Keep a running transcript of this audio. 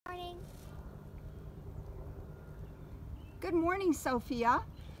Good morning, Sophia.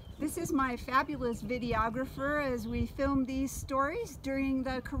 This is my fabulous videographer as we film these stories during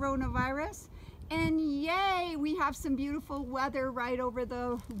the coronavirus. And yay, we have some beautiful weather right over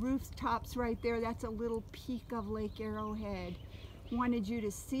the rooftops right there. That's a little peak of Lake Arrowhead. Wanted you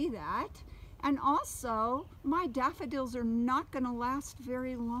to see that. And also, my daffodils are not going to last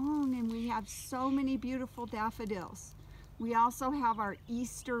very long, and we have so many beautiful daffodils. We also have our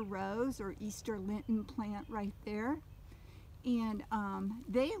Easter rose or Easter Lenten plant right there. And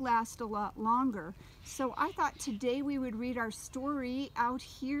they last a lot longer. So I thought today we would read our story out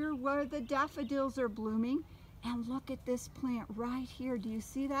here where the daffodils are blooming. And look at this plant right here. Do you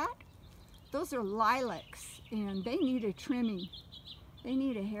see that? Those are lilacs, and they need a trimming. They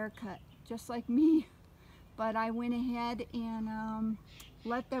need a haircut, just like me. But I went ahead and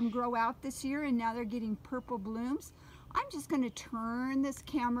let them grow out this year, and now they're getting purple blooms. I'm just going to turn this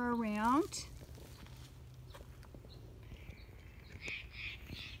camera around.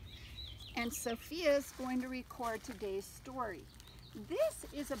 And Sophia is going to record today's story. This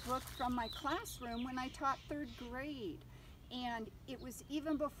is a book from my classroom when I taught 3rd grade. And it was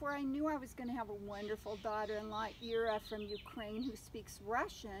even before I knew I was going to have a wonderful daughter-in-law, Yaya from Ukraine, who speaks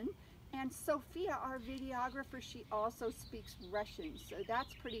Russian. And Sophia, our videographer, she also speaks Russian. So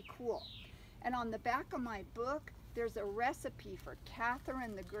that's pretty cool. And on the back of my book, there's a recipe for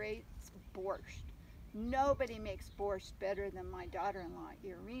Catherine the Great's borscht. Nobody makes borscht better than my daughter-in-law,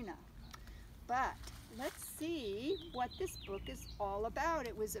 Irina. But let's see what this book is all about.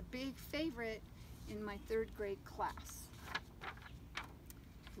 It was a big favorite in my 3rd grade class.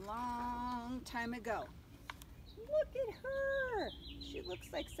 Long time ago. Look at her. She looks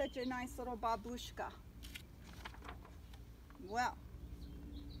like such a nice little babushka. Well,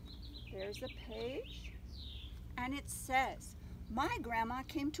 there's a page, and it says, my grandma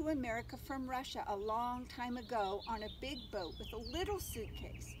came to America from Russia a long time ago on a big boat with a little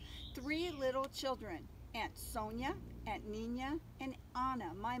suitcase. 3 little children, Aunt Sonia, Aunt Nina, and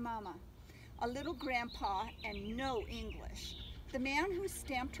Anna, my mama. A little grandpa and no English. The man who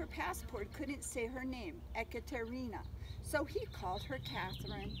stamped her passport couldn't say her name, Ekaterina, so he called her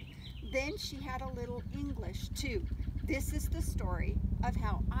Catherine. Then she had a little English too. This is the story of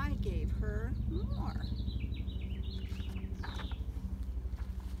how I gave her more.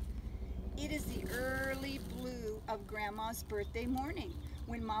 It is the early blue of Grandma's birthday morning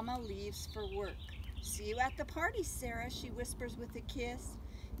when Mama leaves for work. See you at the party, Sarah, she whispers with a kiss.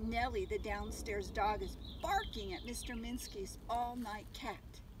 Nellie, the downstairs dog, is barking at Mr. Minsky's all-night cat.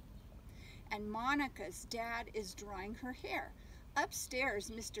 And Monica's dad is drying her hair. Upstairs,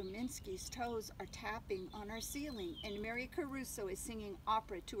 Mr. Minsky's toes are tapping on our ceiling, and Mary Caruso is singing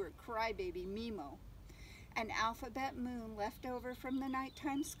opera to her crybaby Mimo. An alphabet moon left over from the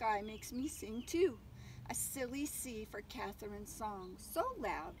nighttime sky makes me sing too. A silly C for Catherine's song, so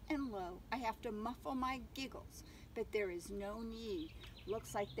loud and low I have to muffle my giggles, but there is no need.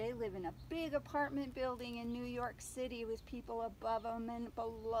 Looks like they live in a big apartment building in New York City with people above them and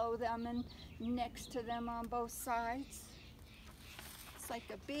below them and next to them on both sides. It's like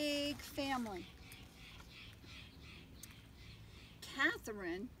a big family.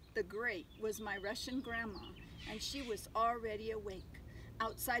 Catherine the Great was my Russian grandma, and she was already awake.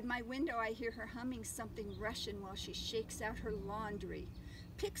 Outside my window, I hear her humming something Russian while she shakes out her laundry,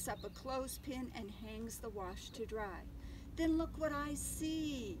 picks up a clothespin, and hangs the wash to dry. Then look what I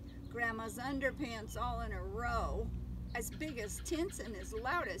see. Grandma's underpants all in a row, as big as tents and as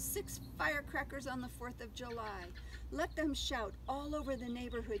loud as 6 firecrackers on the 4th of July. Let them shout all over the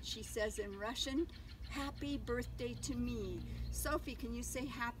neighborhood, she says in Russian. Happy birthday to me. Sophie, can you say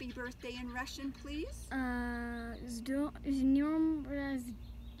happy birthday in Russian, please? С днем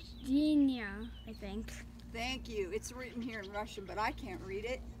рождения, I think. Thank you. It's written here in Russian, but I can't read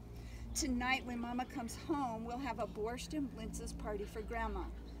it. Tonight, when Mama comes home, we'll have a borscht and blintzes party for Grandma.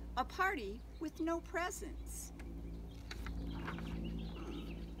 A party with no presents.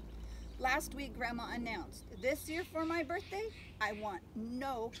 Last week, Grandma announced, this year for my birthday, I want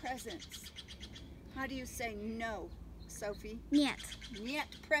no presents. How do you say no, Sophie? Нет. Нет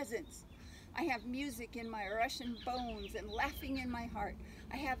presents. I have music in my Russian bones and laughing in my heart.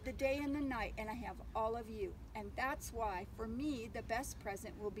 I have the day and the night, and I have all of you. And that's why, for me, the best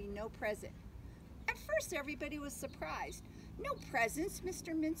present will be no present. At first, everybody was surprised. No presents,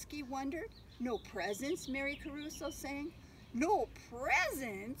 Mr. Minsky wondered. No presents, Mary Caruso sang. No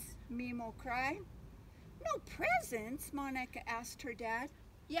presents, Mimo cried. No presents, Monica asked her dad.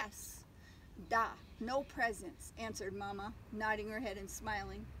 Yes. Da, no presents, answered Mama, nodding her head and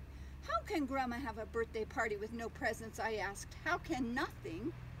smiling. How can Grandma have a birthday party with no presents, I asked. How can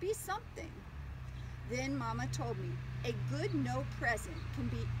nothing be something? Then Mama told me a good no present can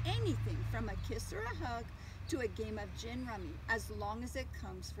be anything from a kiss or a hug to a game of gin rummy, as long as it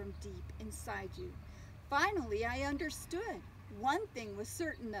comes from deep inside you. Finally, I understood. One thing was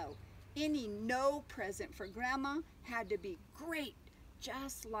certain though, any no present for Grandma had to be great,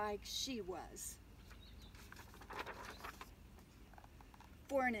 just like she was.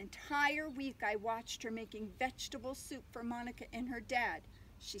 For an entire week, I watched her making vegetable soup for Monica and her dad.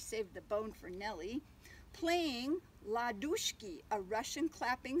 She saved the bone for Nellie. Playing Ladushki, a Russian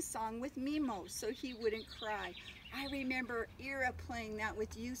clapping song with Mimo, so he wouldn't cry. I remember Ira playing that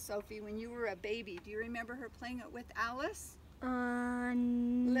with you, Sophie, when you were a baby. Do you remember her playing it with Alice?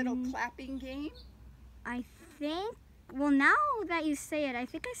 Little clapping game? I think, well, now that you say it, I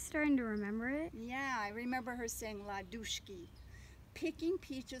think I'm starting to remember it. Yeah, I remember her saying Ladushki. Picking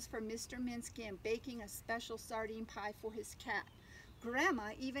peaches for Mr. Minsky and baking a special sardine pie for his cat. Grandma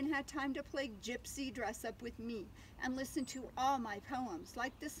even had time to play gypsy dress up with me and listen to all my poems,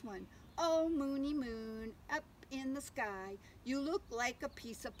 like this one. Oh, moony moon, up in the sky, you look like a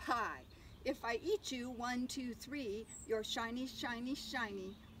piece of pie. If I eat you, 1, 2, 3, your shiny, shiny,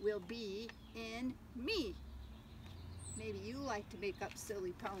 shiny will be in me. Maybe you like to make up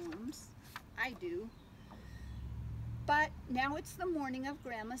silly poems. I do. But now it's the morning of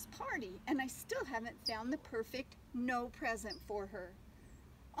Grandma's party, and I still haven't found the perfect no present for her.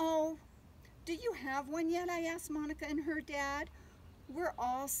 Oh, do you have one yet? I asked Monica and her dad. We're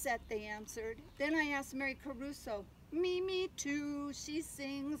all set, they answered. Then I asked Mary Caruso. Me too, she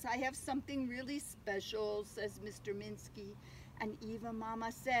sings. I have something really special, says Mr. Minsky. And Eva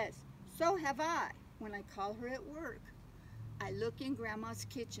Mama says, so have I, when I call her at work. I look in Grandma's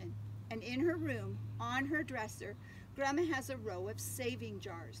kitchen, and in her room, on her dresser, Grandma has a row of saving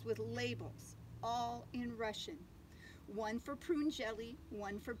jars with labels, all in Russian. One for prune jelly,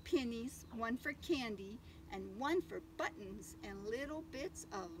 one for pennies, one for candy, and one for buttons and little bits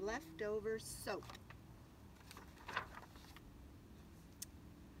of leftover soap.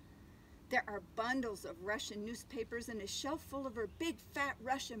 There are bundles of Russian newspapers and a shelf full of her big fat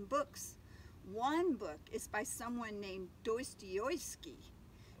Russian books. One book is by someone named Dostoevsky.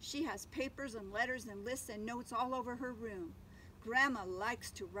 She has papers and letters and lists and notes all over her room. Grandma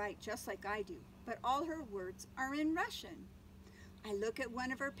likes to write just like I do, but all her words are in Russian. I look at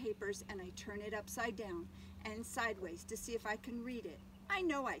one of her papers and I turn it upside down and sideways to see if I can read it. I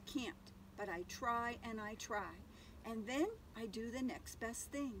know I can't, but I try and I try. And then I do the next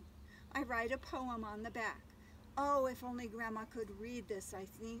best thing. I write a poem on the back. Oh, if only Grandma could read this, I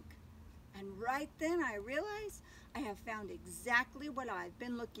think. And right then I realize I have found exactly what I've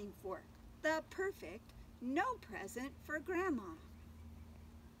been looking for. The perfect no present for Grandma.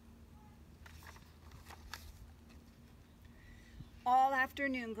 All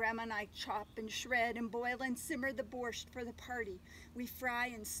afternoon, Grandma and I chop and shred and boil and simmer the borscht for the party. We fry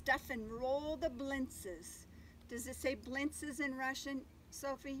and stuff and roll the blintzes. Does it say blintzes in Russian,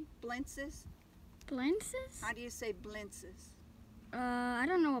 Sophie? Blintzes? Blintzes? How do you say blintzes? I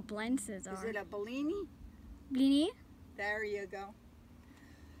don't know what blintzes are. Is it a Bellini? Blini? There you go.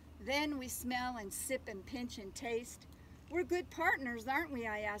 Then we smell and sip and pinch and taste. We're good partners, aren't we?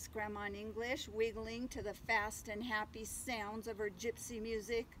 I asked Grandma in English, wiggling to the fast and happy sounds of her gypsy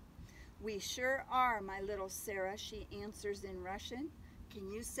music. We sure are, my little Sarah, she answers in Russian. Can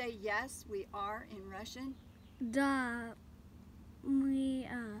you say yes, we are in Russian? Да, мы,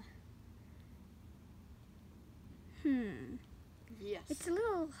 Yes. It's a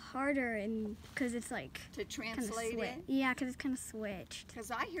little harder because it's like to translate it? Yeah, because it's kind of switched. Because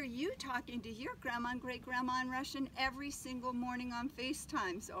I hear you talking to your grandma and great-grandma in Russian every single morning on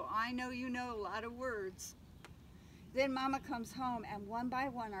FaceTime, so I know you know a lot of words. Then Mama comes home, and one by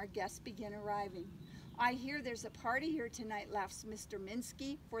one our guests begin arriving. I hear there's a party here tonight, laughs Mr.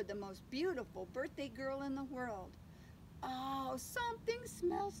 Minsky, for the most beautiful birthday girl in the world. Oh, something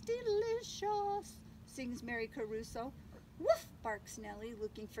smells delicious, sings Mary Caruso. Woof, barks Nellie,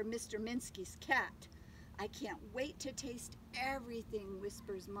 looking for Mr. Minsky's cat. I can't wait to taste everything,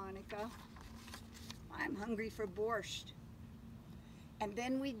 whispers Monica. I'm hungry for borscht. And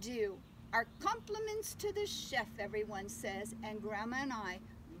then we do. Our compliments to the chef, everyone says, and Grandma and I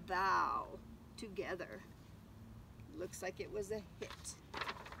bow together. Looks like it was a hit.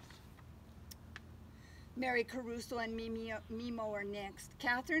 Mary Caruso and Mimo are next.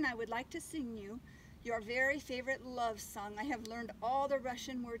 Catherine, I would like to sing you your very favorite love song. I have learned all the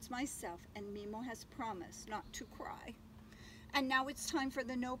Russian words myself, and Mimo has promised not to cry. And now it's time for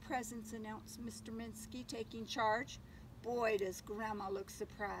the no presents, announced Mr. Minsky, taking charge. Boy, does Grandma look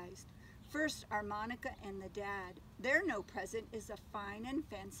surprised. First are Monica and the dad. Their no present is a fine and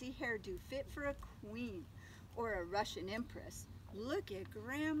fancy hairdo fit for a queen or a Russian empress. Look at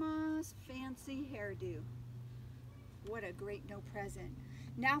Grandma's fancy hairdo. What a great no present.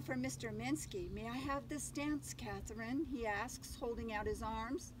 Now for Mr. Minsky. May I have this dance, Catherine? He asks, holding out his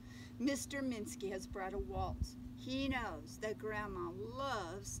arms. Mr. Minsky has brought a waltz. He knows that Grandma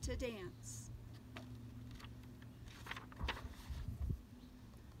loves to dance.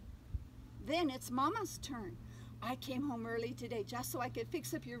 Then it's Mama's turn. I came home early today just so I could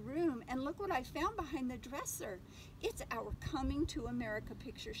fix up your room, and look what I found behind the dresser. It's our Coming to America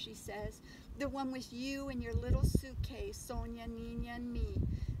picture, she says. The one with you and your little suitcase, Sonia, Nina, and me.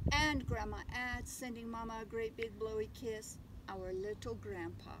 And Grandma adds, sending Mama a great big blowy kiss, our little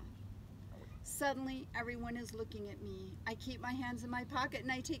grandpa. Suddenly, everyone is looking at me. I keep my hands in my pocket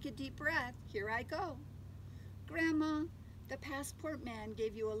and I take a deep breath. Here I go. Grandma, the passport man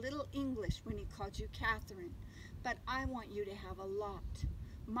gave you a little English when he called you Catherine, but I want you to have a lot.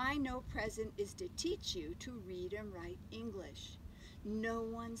 My no present is to teach you to read and write English. No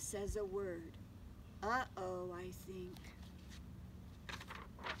one says a word. Uh-oh, I think.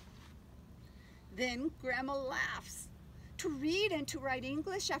 Then Grandma laughs. To read and to write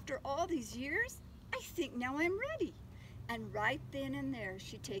English after all these years? I think now I'm ready. And right then and there,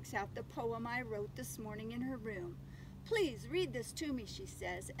 she takes out the poem I wrote this morning in her room. Please read this to me, she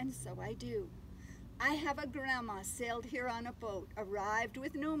says, and so I do. I have a grandma sailed here on a boat, arrived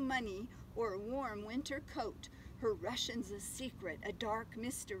with no money or a warm winter coat. Her Russian's a secret, a dark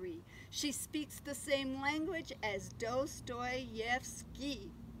mystery. She speaks the same language as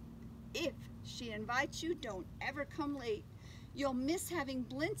Dostoevsky. If she invites you, don't ever come late. You'll miss having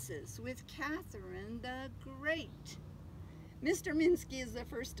blintzes with Catherine the Great. Mr. Minsky is the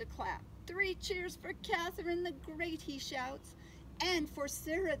first to clap. 3 cheers for Catherine the Great, he shouts. And for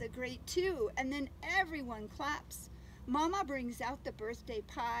Sarah the Great, too. And then everyone claps. Mama brings out the birthday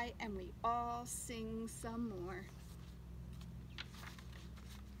pie, and we all sing some more.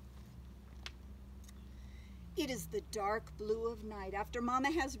 It is the dark blue of night. After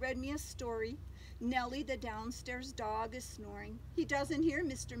Mama has read me a story, Nellie, the downstairs dog, is snoring. He doesn't hear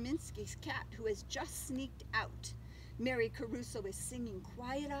Mr. Minsky's cat, who has just sneaked out. Mary Caruso is singing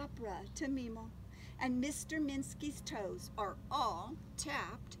quiet opera to Mimo, and Mr. Minsky's toes are all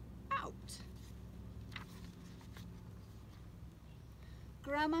tapped out.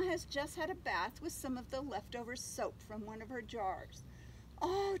 Grandma has just had a bath with some of the leftover soap from one of her jars.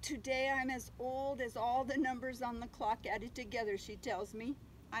 Oh, today I'm as old as all the numbers on the clock added together, she tells me.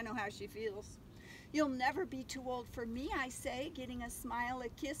 I know how she feels. You'll never be too old for me, I say, getting a smile, a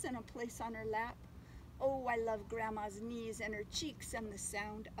kiss, and a place on her lap. Oh, I love Grandma's knees and her cheeks and the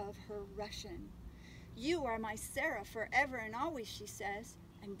sound of her Russian. You are my Sarah forever and always, she says.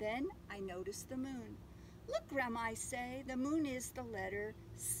 And then I notice the moon. Look, Grandma, I say, the moon is the letter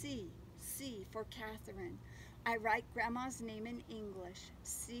C, C for Catherine. I write Grandma's name in English,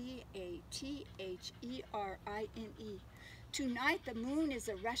 C-A-T-H-E-R-I-N-E. Tonight the moon is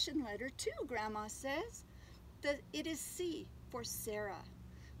a Russian letter too, Grandma says. It is C for Sarah.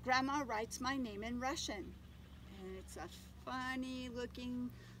 Grandma writes my name in Russian, and it's a funny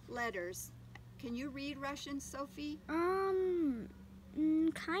looking letters. Can you read Russian, Sophie? Kind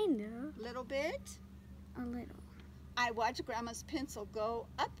of. Little bit? A little. I watch Grandma's pencil go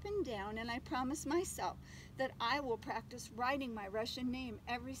up and down, and I promise myself that I will practice writing my Russian name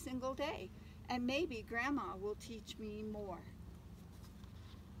every single day, and maybe Grandma will teach me more.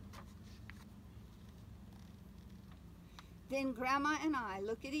 Then Grandma and I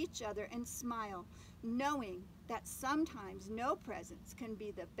look at each other and smile, knowing that sometimes no presents can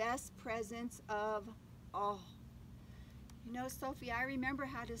be the best presents of all. You know, Sophie, I remember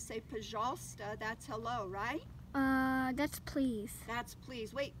how to say pожалуйста, that's hello, right? That's please. That's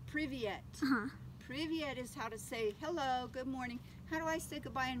please. Wait, привет. Привет is how to say hello, good morning. How do I say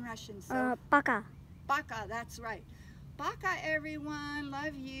goodbye in Russian? So, Пока. Пока, that's right. Пока, everyone.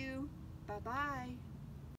 Love you. Bye-bye.